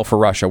going well for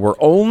Russia. We're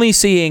only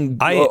seeing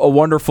a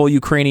wonderful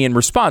Ukrainian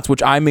response,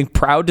 which I'm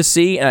proud to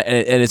see.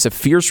 And it's a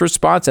fierce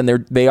response, and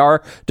they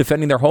are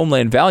defending their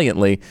homeland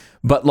valiantly.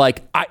 But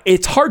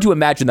it's hard to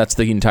imagine that's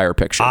the entire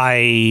picture.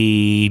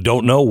 I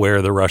don't know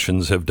where the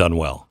Russians have done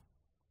well.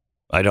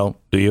 I don't.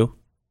 Do you?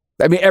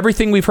 I mean,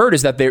 everything we've heard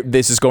is that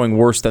this is going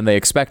worse than they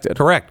expected.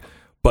 Correct.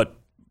 But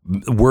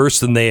worse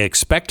than they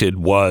expected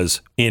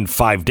was in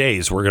 5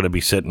 days, we're going to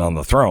be sitting on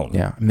the throne.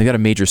 Yeah. And they got a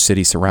major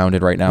city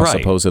surrounded right now,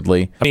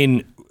 supposedly. I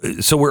mean,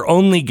 so we're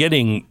only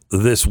getting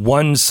this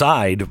one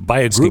side by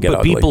a group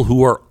of people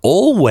who are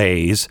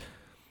always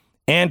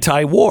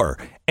anti-war.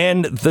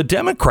 And the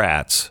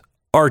Democrats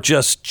are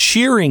just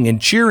cheering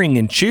and cheering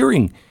and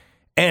cheering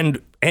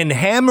and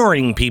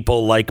hammering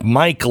people like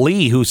Mike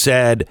Lee, who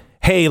said,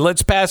 hey,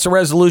 let's pass a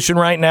resolution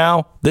right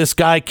now. This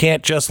guy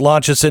can't just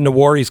launch us into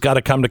war. He's got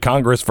to come to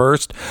Congress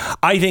first.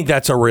 I think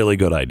that's a really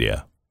good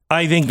idea.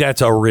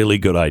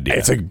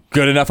 It's a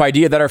good enough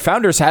idea that our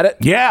founders had it.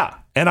 Yeah.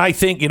 And I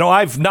think,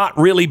 I've not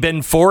really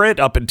been for it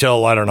up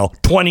until,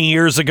 20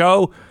 years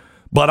ago.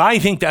 But I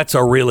think that's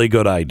a really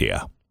good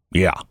idea.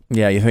 Yeah.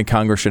 Yeah, you think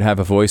Congress should have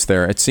a voice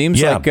there. It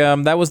seems like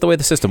that was the way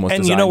the system was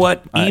designed. And you know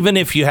what? Even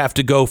if you have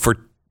to go for,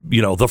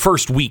 the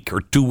first week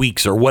or 2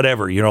 weeks or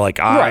whatever,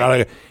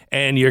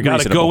 and you're going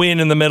to go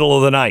in the middle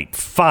of the night.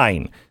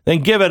 Fine. Then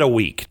give it a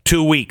week,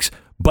 2 weeks.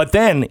 But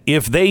then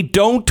if they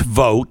don't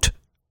vote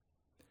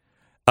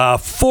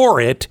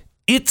for it,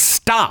 it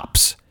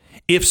stops.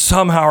 If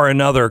somehow or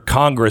another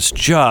Congress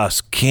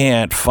just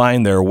can't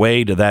find their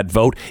way to that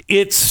vote,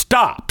 it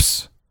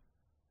stops.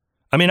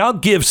 I mean, I'll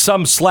give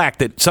some slack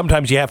that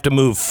sometimes you have to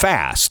move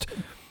fast.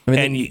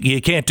 And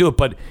you can't do it.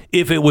 But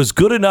if it was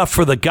good enough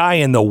for the guy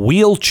in the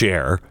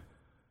wheelchair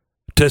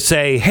to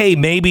say, hey,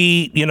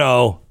 maybe,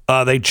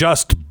 they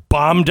just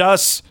bombed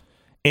us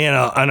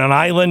on an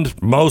island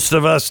most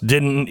of us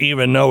didn't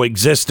even know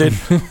existed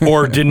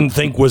or didn't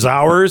think was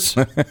ours.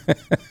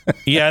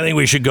 Yeah, I think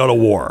we should go to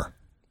war.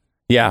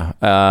 Yeah,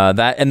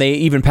 and they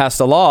even passed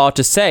a law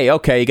to say,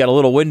 okay, you got a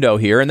little window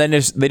here, and then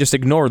they just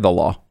ignored the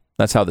law.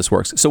 That's how this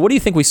works. So what do you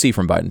think we see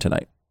from Biden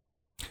tonight?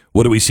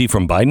 What do we see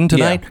from Biden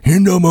tonight? Yeah.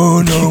 No.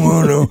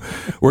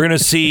 We're going to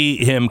see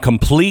him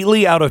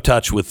completely out of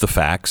touch with the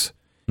facts.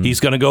 He's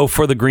going to go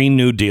for the Green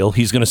New Deal.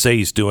 He's going to say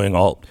he's doing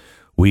all.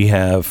 We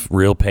have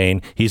real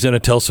pain. He's going to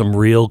tell some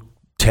real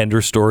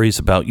tender stories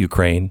about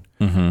Ukraine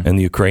and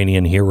the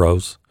Ukrainian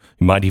heroes.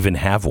 He might even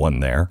have one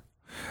there.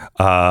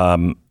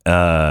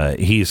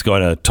 He's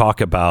going to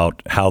talk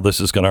about how this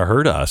is going to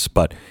hurt us,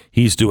 but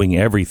he's doing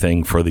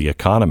everything for the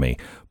economy.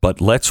 But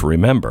let's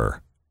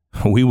remember,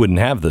 we wouldn't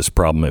have this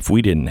problem if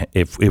we didn't.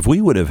 If we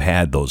would have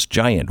had those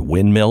giant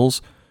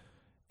windmills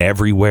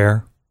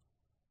everywhere,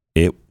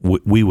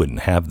 we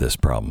wouldn't have this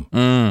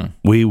problem.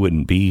 We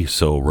wouldn't be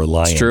so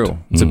reliant. It's true.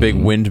 It's a big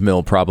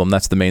windmill problem.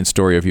 That's the main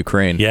story of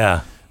Ukraine.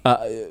 Yeah.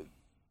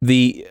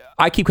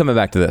 I keep coming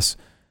back to this.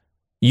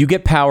 You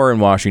get power in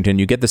Washington,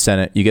 you get the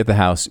Senate, you get the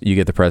House, you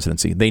get the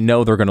presidency. They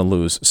know they're going to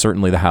lose,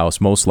 certainly the House,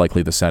 most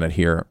likely the Senate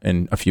here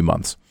in a few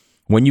months.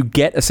 When you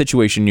get a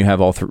situation, you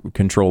have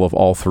control of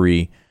all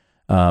three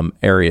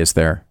areas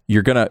there.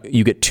 You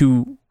get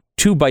two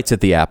bites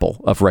at the apple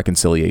of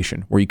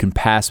reconciliation, where you can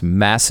pass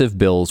massive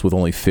bills with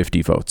only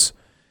 50 votes.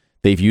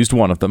 They've used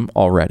one of them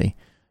already.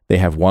 They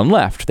have one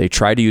left. They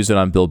try to use it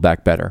on Build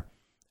Back Better.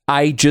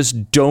 I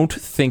just don't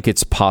think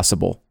it's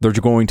possible they're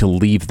going to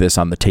leave this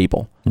on the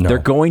table. No. They're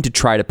going to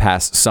try to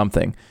pass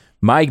something.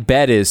 My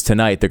bet is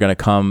tonight they're going to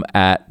come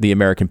at the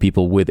American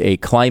people with a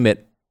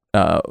climate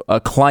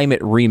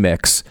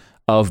remix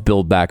of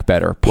Build Back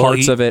Better.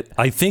 Parts of it.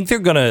 I think they're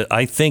gonna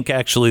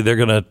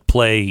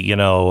play,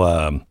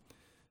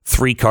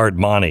 3-card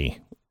Monte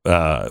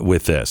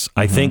with this.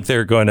 I think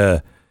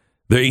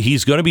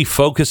he's going to be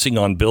focusing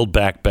on Build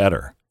Back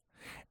Better.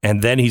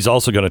 And then he's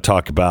also going to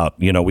talk about,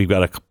 we've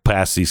got to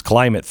pass these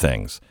climate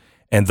things.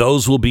 And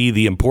those will be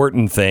the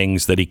important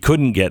things that he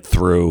couldn't get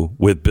through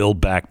with Build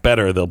Back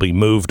Better. They'll be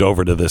moved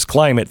over to this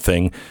climate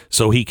thing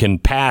so he can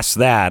pass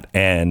that.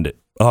 And,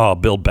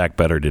 Build Back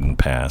Better didn't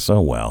pass.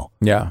 Oh, well.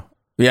 Yeah.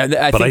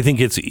 I think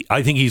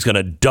he's going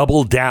to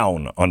double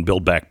down on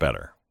Build Back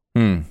Better.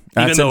 Even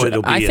though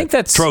it'll be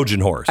a Trojan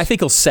horse. I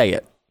think he'll say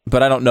it,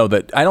 but I don't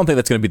think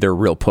that's going to be their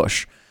real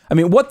push. I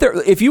mean,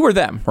 if you were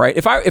them, right?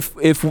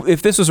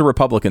 If this was a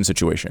Republican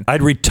situation,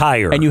 I'd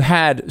retire. And you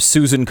had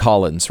Susan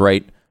Collins,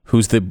 right?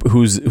 Who's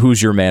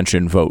your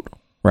Manchin vote,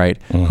 right?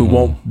 Mm-hmm. Who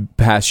won't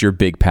pass your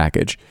big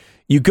package.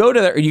 You go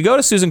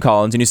to Susan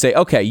Collins and you say,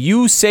 okay,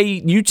 you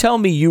tell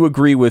me you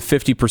agree with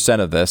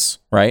 50% of this,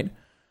 right?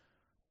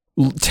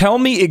 Tell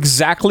me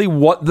exactly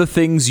what the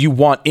things you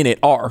want in it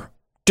are.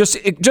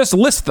 Just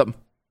list them.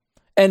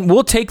 And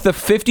we'll take the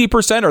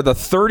 50% or the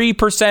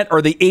 30%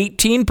 or the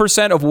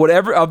 18% of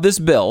whatever of this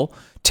bill.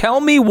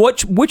 Tell me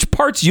which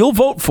parts you'll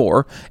vote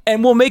for,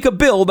 and we'll make a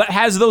bill that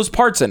has those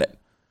parts in it.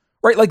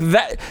 Right? Like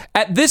that.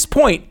 At this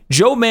point,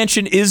 Joe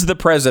Manchin is the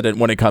president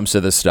when it comes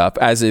to this stuff,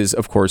 as is,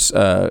 of course,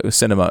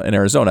 Sinema in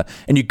Arizona.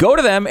 And you go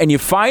to them and you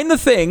find the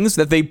things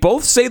that they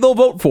both say they'll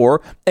vote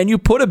for, and you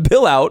put a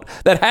bill out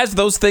that has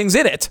those things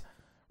in it.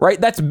 Right?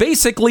 That's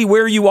basically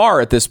where you are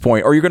at this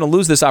point, or you're going to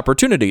lose this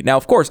opportunity. Now,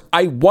 of course,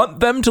 I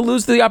want them to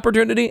lose the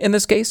opportunity in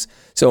this case.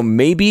 So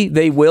maybe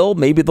they will.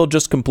 Maybe they'll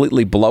just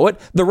completely blow it.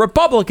 The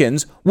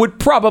Republicans would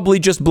probably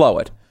just blow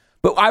it.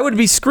 But I would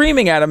be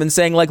screaming at them and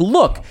saying, like,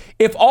 look,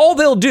 if all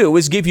they'll do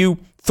is give you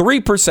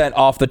 3%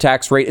 off the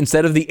tax rate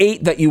instead of the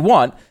 8% that you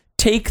want,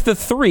 take the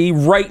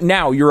 3% right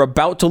now. You're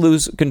about to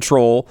lose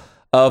control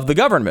of the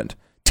government.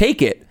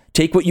 Take it.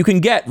 Take what you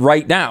can get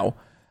right now.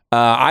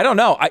 I don't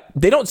know.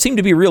 They don't seem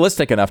to be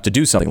realistic enough to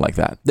do something like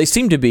that. They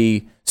seem to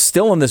be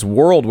still in this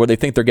world where they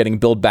think they're getting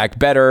Build Back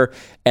Better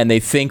and they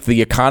think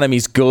the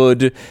economy's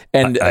good.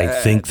 And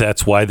I think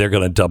that's why they're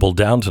going to double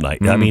down tonight.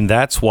 Mm-hmm. I mean,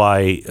 that's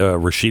why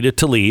Rashida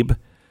Tlaib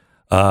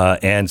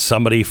and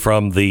somebody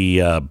from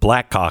the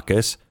Black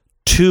Caucus,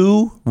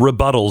 2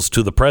 rebuttals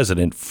to the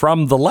president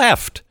from the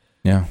left.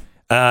 Yeah.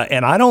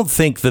 And I don't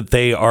think that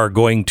they are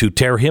going to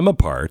tear him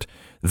apart.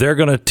 They're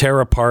going to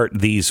tear apart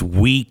these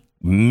weak,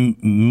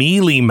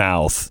 mealy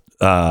mouth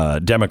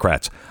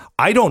Democrats.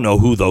 I don't know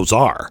who those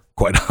are,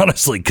 quite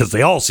honestly, because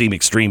they all seem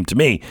extreme to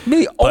me.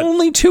 The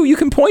only 2 you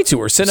can point to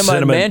are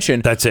Sinema and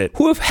Manchin. That's it.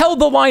 Who have held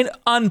the line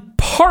on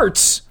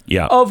parts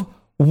yeah. of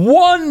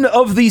one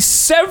of the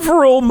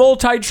several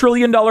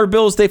multi-trillion-dollar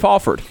bills they've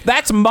offered.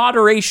 That's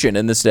moderation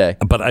in this day.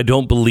 But I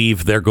don't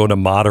believe they're going to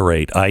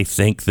moderate. I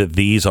think that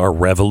these are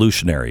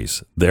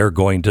revolutionaries. They're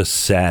going to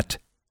set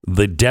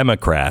the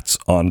Democrats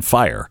on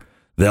fire.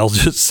 They'll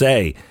just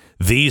say,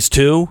 these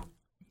 2,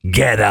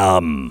 get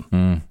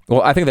them.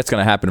 Well, I think that's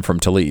going to happen from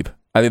Tlaib.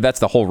 I think that's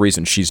the whole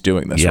reason she's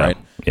doing this, right?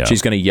 Yeah.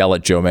 She's going to yell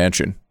at Joe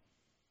Manchin.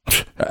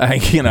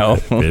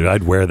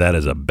 I'd wear that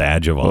as a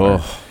badge of honor.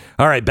 Oh.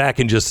 All right, back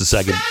in just a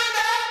second.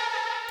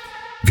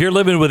 If you're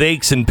living with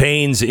aches and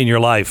pains in your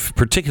life,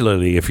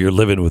 particularly if you're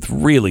living with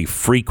really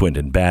frequent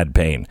and bad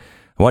pain,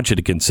 I want you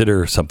to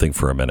consider something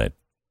for a minute.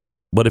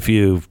 What if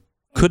you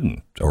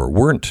couldn't or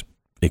weren't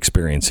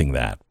experiencing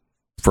that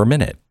for a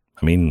minute?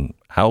 I mean,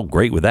 how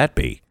great would that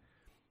be?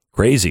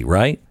 Crazy,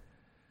 right?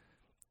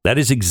 That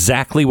is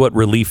exactly what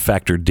Relief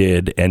Factor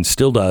did and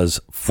still does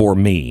for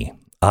me.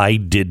 I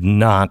did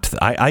not.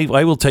 I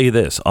will tell you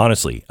this,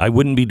 honestly, I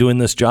wouldn't be doing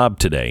this job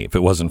today if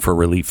it wasn't for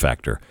Relief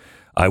Factor.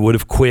 I would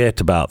have quit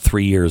about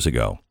 3 years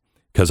ago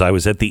because I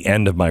was at the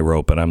end of my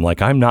rope and I'm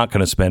like, I'm not going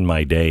to spend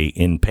my day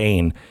in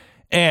pain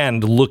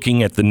and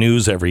looking at the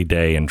news every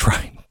day and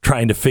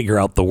trying to figure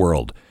out the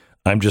world.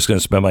 I'm just going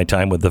to spend my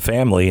time with the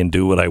family and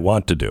do what I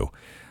want to do.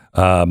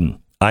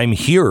 I'm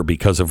here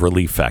because of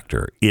Relief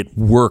Factor. It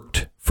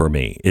worked for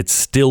me. It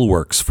still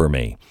works for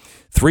me.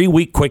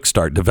 3-week quick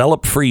start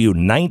developed for you,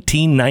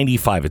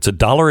 $19.95. It's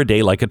 $1 a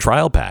day like a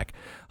trial pack.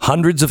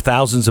 Hundreds of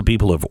thousands of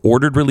people have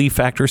ordered Relief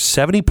Factor.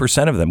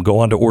 70% of them go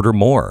on to order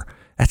more.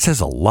 That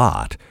says a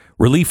lot.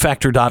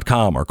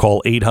 ReliefFactor.com or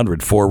call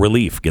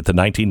 800-4RELIEF. Get the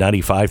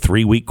 $19.95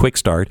 3-week quick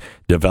start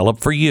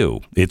developed for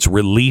you. It's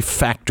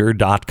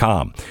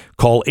ReliefFactor.com.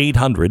 Call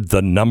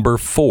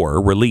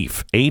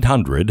 800-4-RELIEF.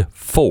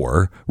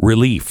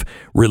 800-4-RELIEF.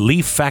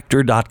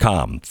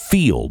 ReliefFactor.com.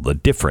 Feel the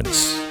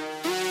difference.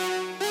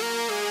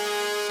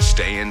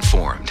 Stay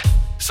informed.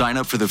 Sign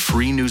up for the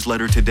free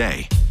newsletter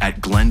today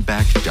at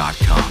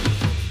glennbeck.com.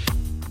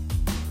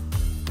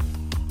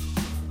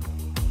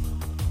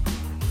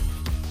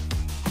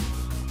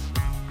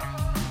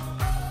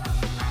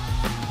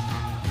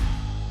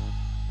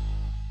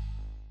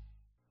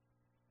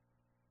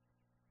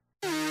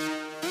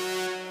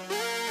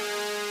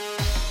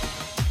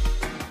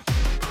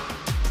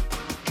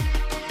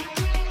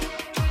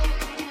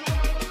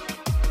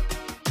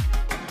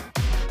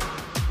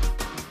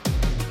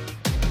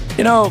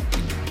 You know,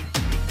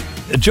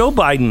 Joe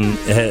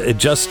Biden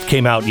just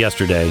came out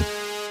yesterday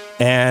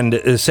and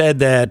said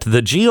that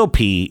the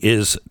GOP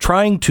is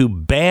trying to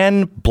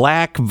ban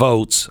black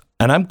votes,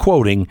 and I'm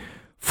quoting,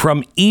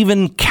 from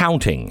even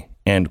counting,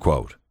 end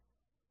quote.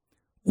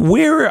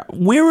 Where's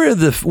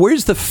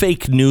the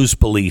fake news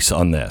police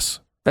on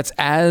this? That's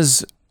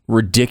as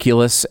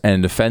ridiculous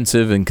and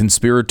offensive and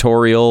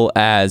conspiratorial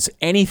as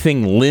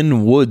anything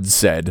Lynn Wood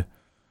said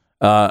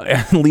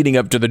leading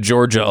up to the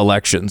Georgia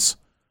elections,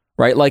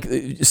 right? Like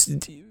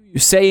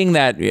saying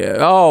that,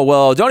 oh,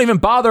 well, don't even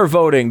bother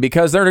voting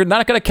because they're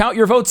not going to count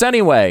your votes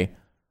anyway.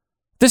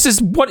 This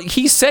is what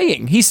he's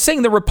saying. He's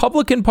saying the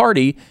Republican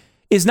Party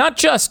is not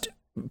just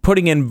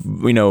putting in,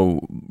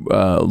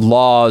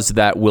 laws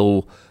that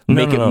will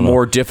make it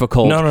more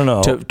difficult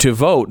to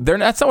vote.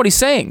 That's not what he's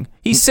saying.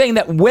 He's saying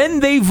that when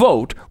they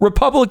vote,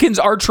 Republicans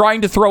are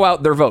trying to throw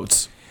out their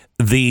votes.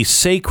 The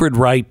sacred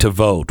right to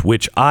vote,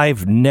 which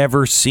I've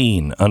never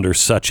seen under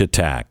such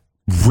attack.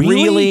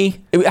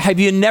 Really? Have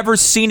you never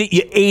seen it,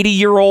 you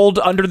 80-year-old,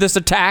 under this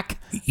attack?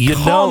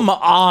 Come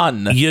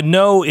on.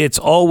 It's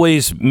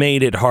always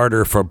made it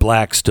harder for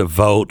blacks to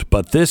vote,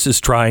 but this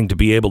is trying to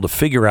be able to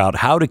figure out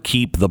how to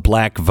keep the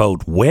black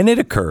vote, when it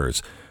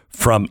occurs,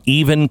 from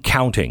even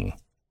counting.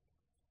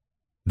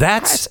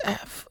 That's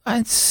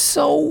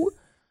so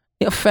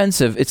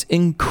offensive. It's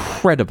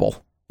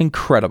incredible.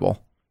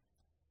 Incredible.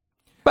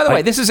 By the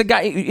way, this is a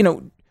guy,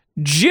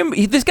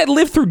 this guy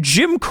lived through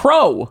Jim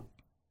Crow.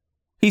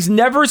 He's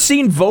never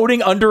seen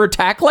voting under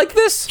attack like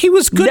this. He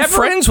was good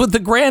friends with the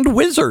Grand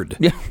Wizard.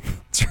 Yeah,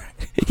 that's right.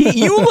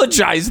 He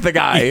eulogized the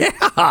guy.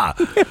 Yeah.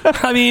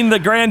 I mean, the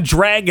Grand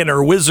Dragon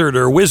or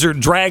Wizard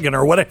Dragon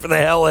or whatever the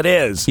hell it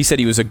is. He said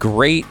he was a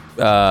great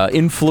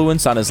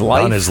influence on his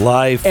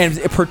life.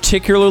 And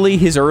particularly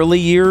his early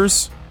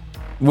years,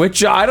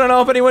 which I don't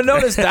know if anyone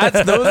noticed. Those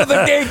are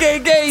the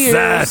gay years.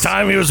 That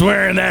time he was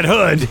wearing that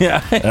hood.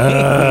 Yeah.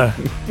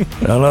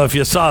 I don't know if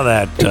you saw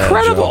that.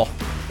 Incredible. Joe.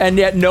 And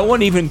yet no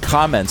one even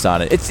comments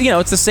on it. It's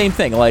it's the same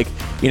thing. Like,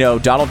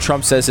 Donald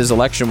Trump says his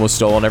election was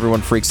stolen. Everyone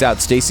freaks out.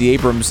 Stacey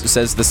Abrams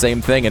says the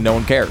same thing and no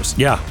one cares.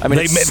 Yeah. I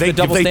mean, they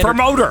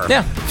promote her.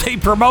 Yeah. They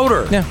promote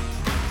her. Yeah.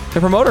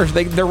 They're promoters.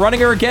 They're running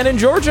her again in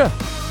Georgia.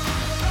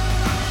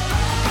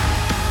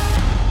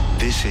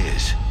 This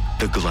is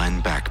the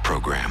Glenn Beck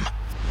Program.